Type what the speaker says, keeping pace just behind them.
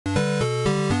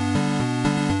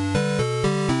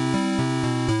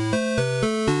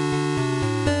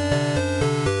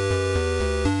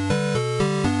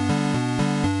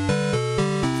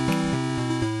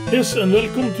Yes, and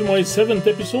welcome to my 7th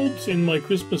episode in my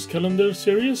Christmas calendar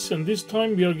series, and this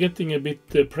time we are getting a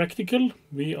bit practical.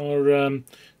 We are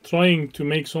trying to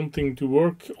make something to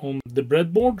work on the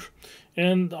breadboard,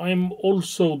 and I'm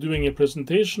also doing a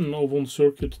presentation of one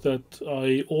circuit that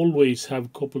I always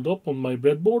have coupled up on my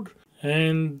breadboard,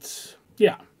 and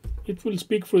yeah, it will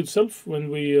speak for itself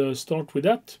when we start with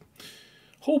that.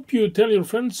 Hope you tell your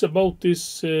friends about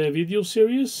this video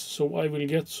series, so I will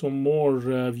get some more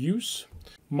views.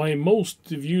 My most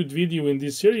viewed video in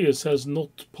this series has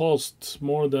not passed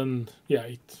more than,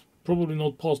 it probably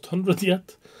not passed 100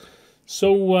 yet.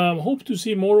 So hope to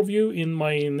see more of you in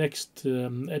my next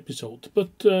episode.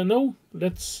 But now,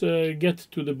 let's get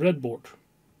to the breadboard.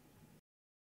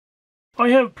 I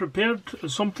have prepared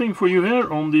something for you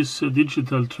here on this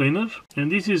digital trainer.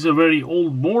 And this is a very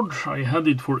old board. I had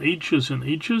it for ages and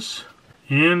ages.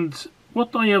 And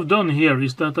what I have done here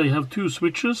is that I have two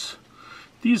switches.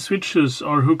 These switches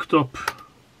are hooked up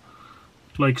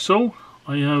like so.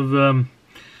 I have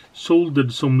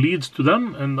soldered some leads to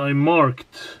them, and I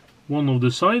marked one of the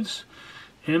sides,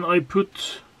 and I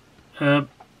put a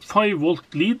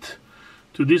 5-volt lead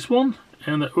to this one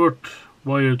and an earth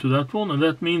wire to that one, and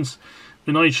that means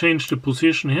when I change the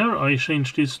position here, I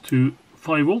change this to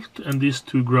 5-volt and this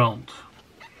to ground.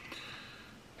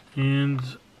 And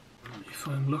if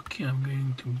I'm lucky, I'm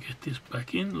going to get this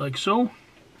back in like so.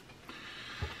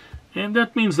 And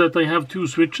that means that I have two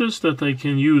switches that I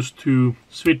can use to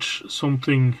switch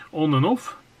something on and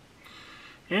off.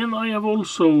 And I have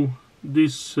also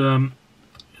this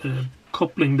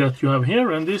coupling that you have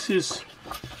here, and this is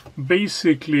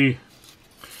basically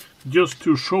just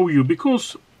to show you,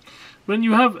 because when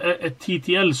you have a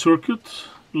TTL circuit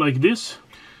like this,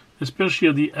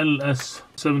 especially the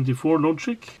LS74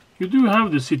 logic, you do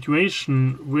have the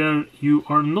situation where you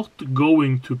are not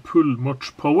going to pull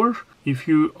much power if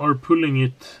you are pulling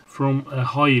it from a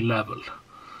high level.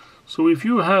 So if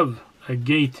you have a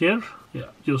gate here,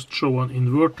 just show an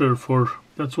inverter for,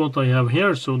 that's what I have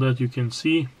here, so that you can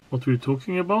see what we're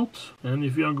talking about. And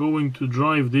if you are going to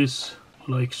drive this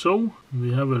like so,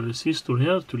 we have a resistor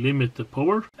here to limit the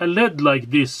power. A LED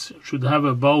like this should have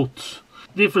about,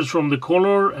 differs from the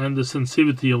color and the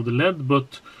sensitivity of the LED,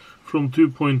 but from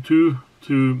 2.2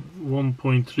 to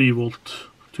 1.3 volt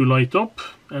to light up,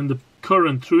 and the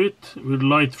current through it will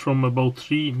light from about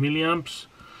 3 milliamps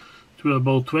to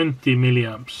about 20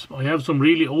 milliamps. I have some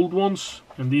really old ones,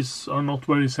 and these are not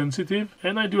very sensitive,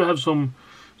 and I do have some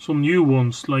new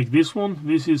ones like this one.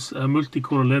 This is a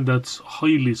multicolor LED that's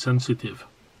highly sensitive.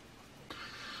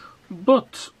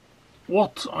 But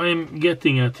what I'm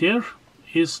getting at here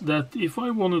is that if I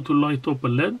wanted to light up a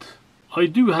LED, I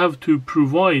do have to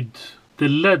provide the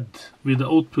LED with the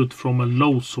output from a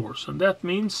low source, and that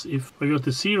means if I got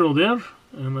a 0 there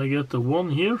and I get a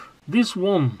 1 here, this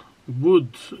 1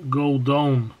 would go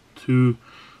down to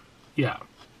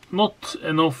not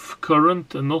enough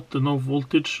current and not enough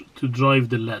voltage to drive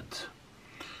the LED.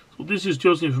 So this is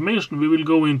just information. We will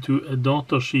go into a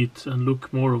data sheet and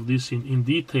look more of this in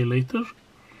detail later.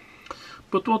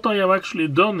 But what I have actually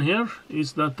done here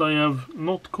is that I have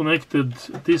not connected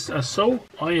this as so.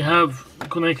 I have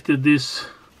connected this.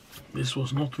 This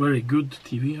was not very good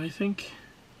TV, I think.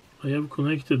 I have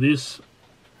connected this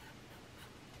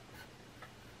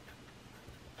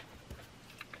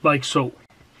like so.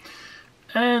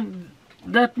 And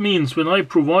that means when I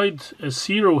provide a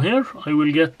 0 here, I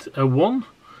will get a 1,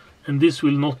 and this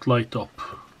will not light up.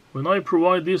 When I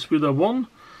provide this with a 1,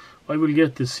 I will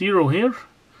get the 0 here,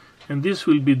 and this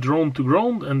will be drawn to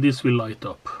ground, and this will light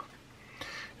up.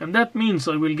 And that means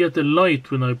I will get a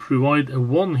light when I provide a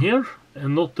 1 here,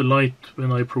 and not the light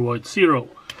when I provide 0.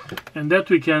 And that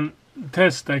we can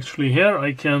test actually here.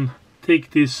 I can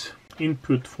take this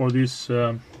input for this,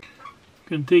 can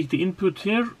take the input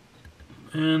here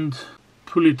and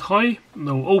pull it high.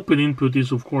 Now open input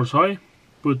is of course high,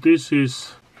 but this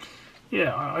is,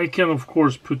 I can of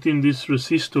course put in this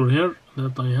resistor here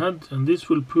that I had, and this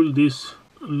will pull this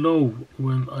low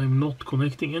when I'm not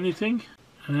connecting anything,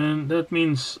 and that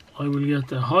means I will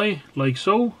get a high like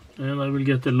so, and I will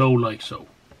get a low like so.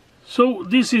 So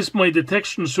this is my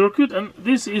detection circuit, and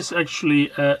this is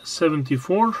actually a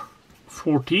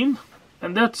 7414,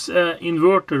 and that's an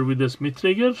inverter with a Smith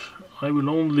trigger. I will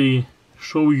only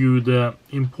show you the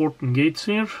important gates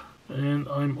here, and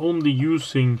I'm only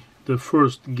using the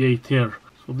first gate here.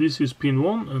 So this is pin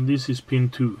 1 and this is pin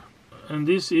 2, and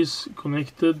this is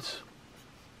connected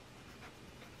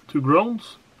to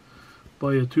ground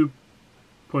by a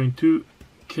 2.2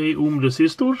 k ohm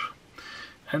resistor,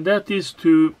 and that is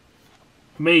to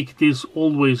make this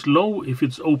always low if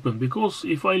it's open, because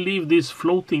if I leave this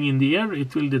floating in the air,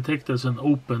 it will detect as an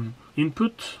open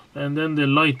input, and then the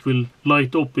light will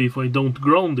light up if I don't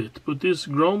ground it. But this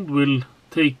ground will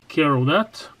take care of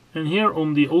that. And here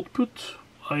on the output,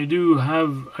 I do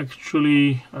have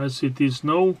actually, as it is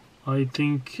now, I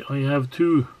think I have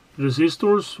two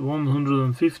resistors,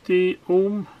 150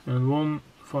 ohm and one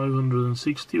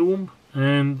 560 ohm,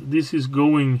 and this is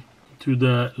going to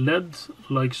the LED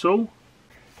like so,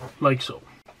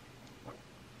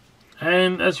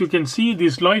 and as you can see,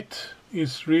 this light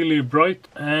is really bright,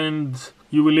 and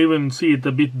you will even see it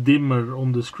a bit dimmer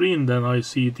on the screen than I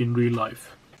see it in real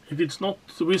life. If it's not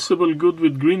visible good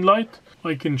with green light,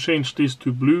 I can change this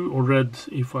to blue or red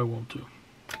if I want to.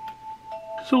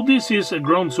 So this is a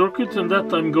ground circuit, and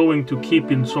that I'm going to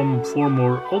keep in some form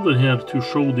or other here to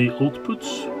show the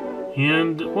outputs.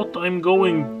 And what I'm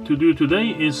going to do today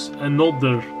is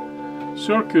another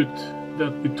circuit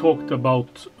that we talked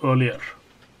about earlier.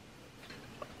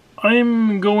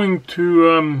 I'm going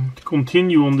to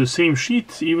continue on the same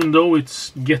sheet, even though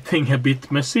it's getting a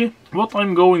bit messy. What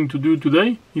I'm going to do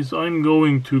today is I'm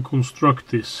going to construct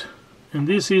this. And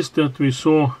this is that we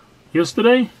saw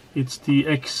yesterday. It's the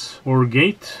XOR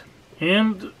gate,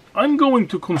 and I'm going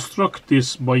to construct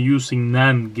this by using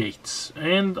NAND gates,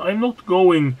 and I'm not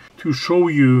going to show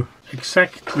you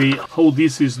exactly how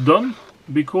this is done,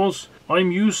 because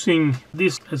I'm using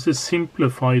this as a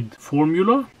simplified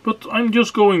formula, but I'm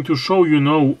just going to show you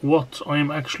now what I'm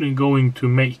actually going to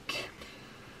make.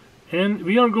 And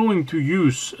we are going to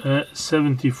use a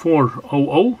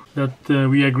 7400 that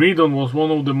we agreed on was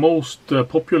one of the most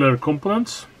popular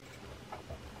components.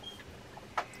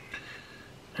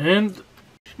 And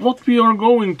what we are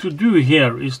going to do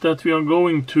here is that we are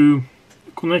going to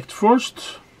connect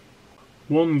first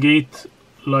one gate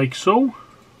like so,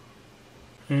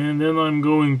 and then I'm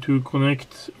going to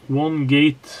connect one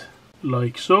gate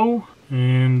like so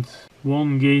and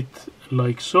one gate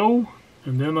like so,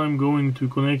 and then I'm going to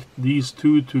connect these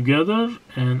two together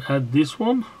and add this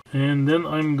one, and then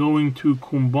I'm going to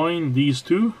combine these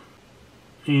two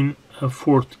in a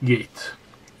fourth gate.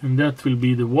 And that will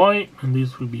be the Y, and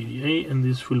this will be the A, and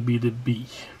this will be the B.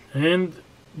 And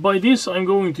by this I'm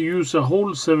going to use a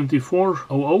whole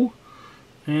 7400,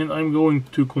 and I'm going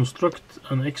to construct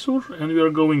an XOR, and we are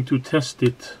going to test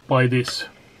it by this.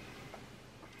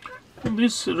 On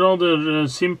this rather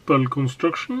simple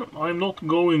construction, I'm not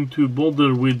going to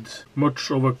bother with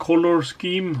much of a color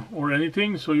scheme or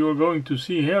anything, so you're going to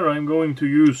see here I'm going to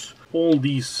use all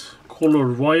these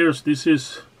color wires. This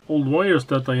is old wires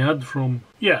that I had from,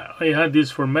 I had this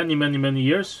for many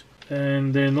years,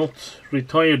 and they're not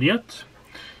retired yet.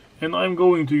 And I'm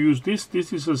going to use this.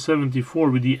 This is a 74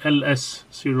 with the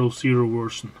LS00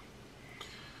 version.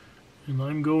 And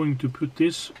I'm going to put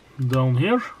this down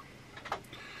here.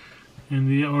 And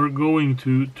we are going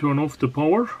to turn off the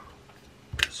power.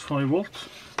 It's 5 volts.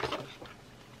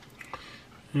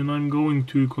 And I'm going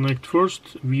to connect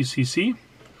first VCC.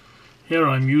 Here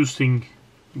I'm using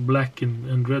black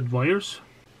and red wires.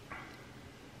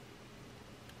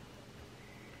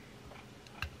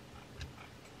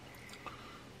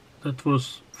 That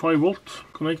was 5 volt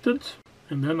connected,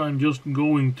 and then I'm just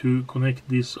going to connect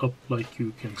this up like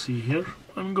you can see here.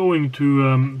 I'm going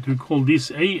to call this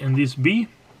A and this B.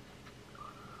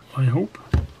 I hope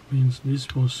means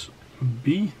this was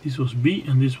B, this was B,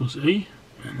 and this was A.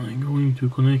 And I'm going to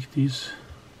connect these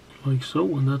like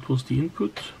so, and that was the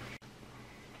input.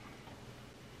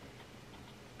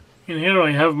 And here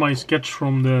I have my sketch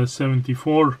from the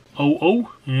 7400,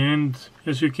 and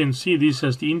as you can see, this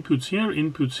has the inputs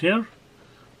here,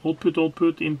 output,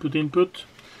 output, input, input.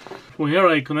 So here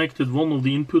I connected one of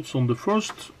the inputs on the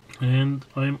first, and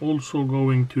I'm also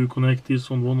going to connect this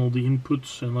on one of the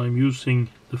inputs, and I'm using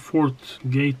the fourth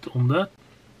gate on that.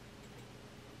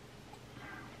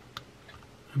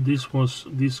 And this was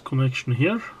this connection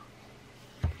here.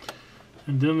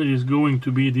 And then there is going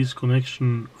to be this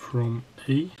connection from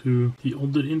A to the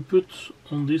other input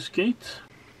on this gate.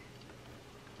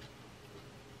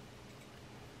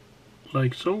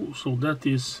 Like so. So that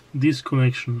is this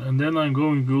connection. And then I'm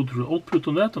going to go to the output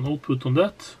on that and output on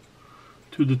that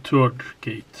to the third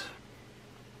gate.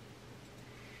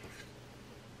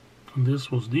 And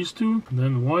this was these two. And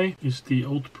then Y is the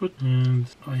output, and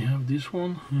I have this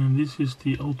one, and this is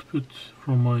the output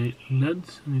from my LED,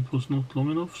 and it was not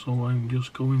long enough, so I'm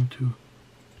just going to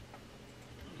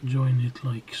join it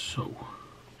like so.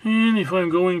 And if I'm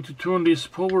going to turn this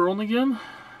power on again,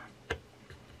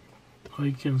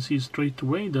 I can see straight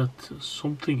away that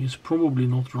something is probably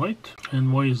not right.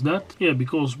 And why is that? Yeah,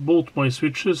 because both my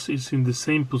switches is in the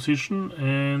same position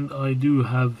and I do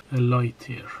have a light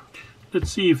here.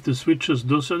 Let's see if the switches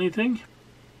does anything.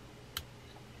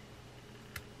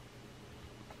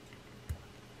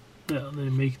 Yeah, they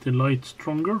make the light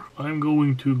stronger. I'm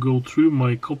going to go through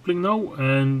my coupling now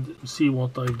and see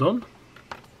what I've done.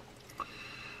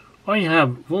 I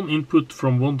have one input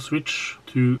from one switch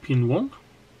to pin 1.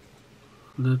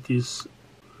 That is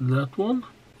that one.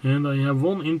 And I have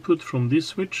one input from this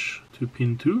switch to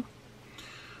pin 2.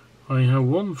 I have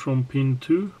one from pin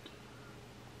 2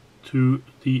 to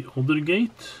the other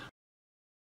gate.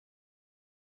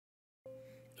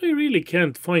 I really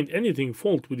can't find anything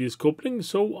fault with this coupling,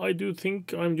 so I do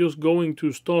think I'm just going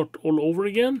to start all over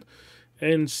again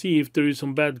and see if there is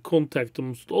some bad contact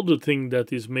or some other thing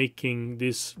that is making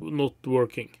this not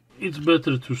working. It's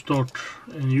better to start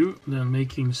anew than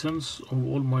making sense of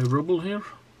all my rubble here.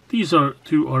 These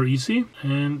two are easy,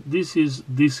 and this is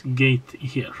this gate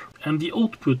here. And the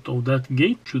output of that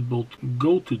gate should both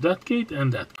go to that gate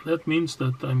and that. That means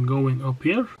that I'm going up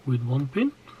here with one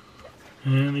pin.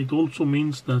 And it also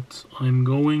means that I'm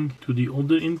going to the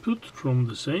other input from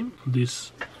the same.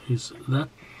 This is that.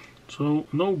 So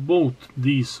now both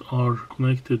these are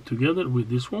connected together with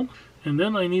this one. And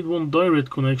then I need one direct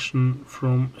connection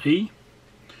from A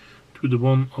to the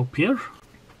one up here.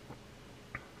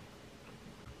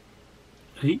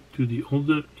 A to the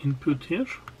other input here.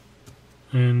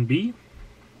 And B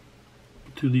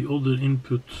to the other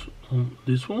input on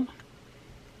this one.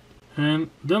 And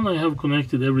then I have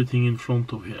connected everything in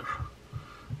front of here.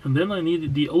 And then I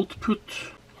need the output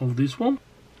of this one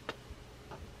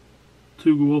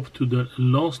to go up to the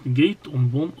last gate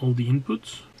on one of the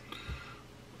inputs.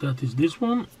 That is this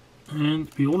one. And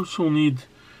we also need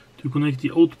to connect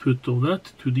the output of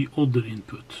that to the other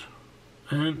input.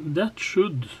 And that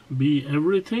should be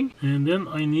everything. And then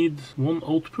I need one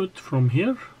output from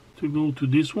here to go to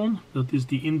this one. That is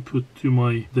the input to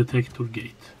my detector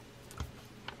gate.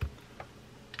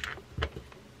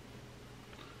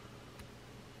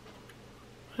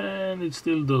 And it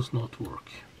still does not work.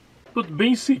 But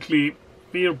basically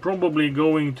we are probably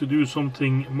going to do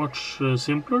something much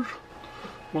simpler.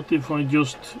 What if I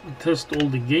just test all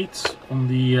the gates on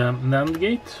the NAND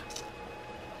gate?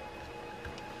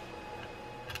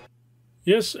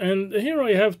 Yes, and here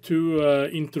I have to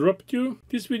interrupt you.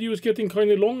 This video is getting kind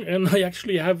of long and I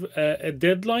actually have a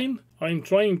deadline. I'm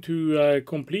trying to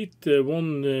complete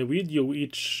one video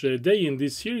each day in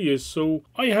this series, so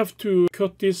I have to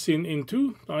cut this in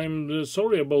two. I'm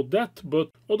sorry about that, but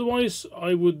otherwise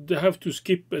I would have to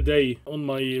skip a day on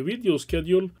my video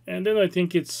schedule, and then I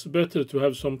think it's better to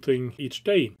have something each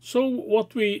day. So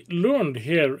what we learned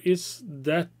here is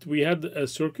that we had a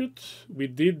circuit. We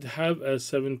did have a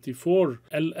 74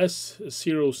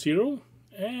 LS00.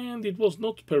 And it was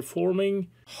not performing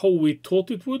how we thought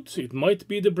it would. It might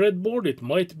be the breadboard, it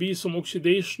might be some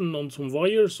oxidation on some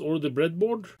wires or the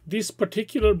breadboard. This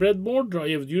particular breadboard I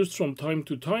have used from time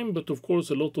to time, but of course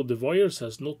a lot of the wires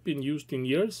has not been used in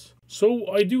years. So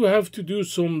I do have to do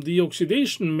some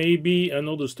deoxidation maybe and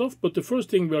other stuff, but the first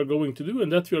thing we are going to do,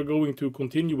 and that we are going to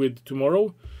continue with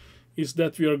tomorrow, is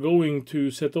that we are going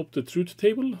to set up the truth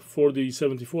table for the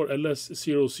 74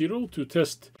 LS00 to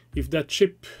test if that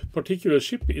particular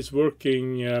chip is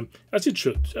working as it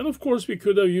should. And of course we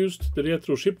could have used the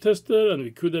retro chip tester, and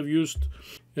we could have used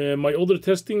my other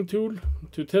testing tool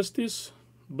to test this,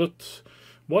 but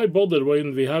why bother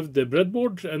when we have the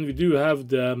breadboard and we do have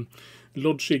the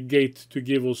logic gate to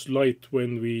give us light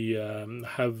when we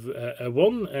have a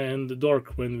 1 and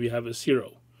dark when we have a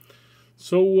 0.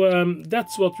 So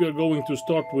that's what we are going to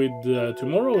start with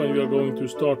tomorrow, and we are going to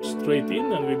start straight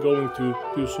in, and we're going to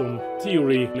do some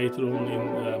theory later on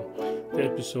in the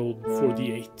episode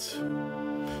 48.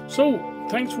 So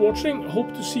thanks for watching.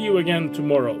 Hope to see you again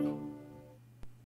tomorrow.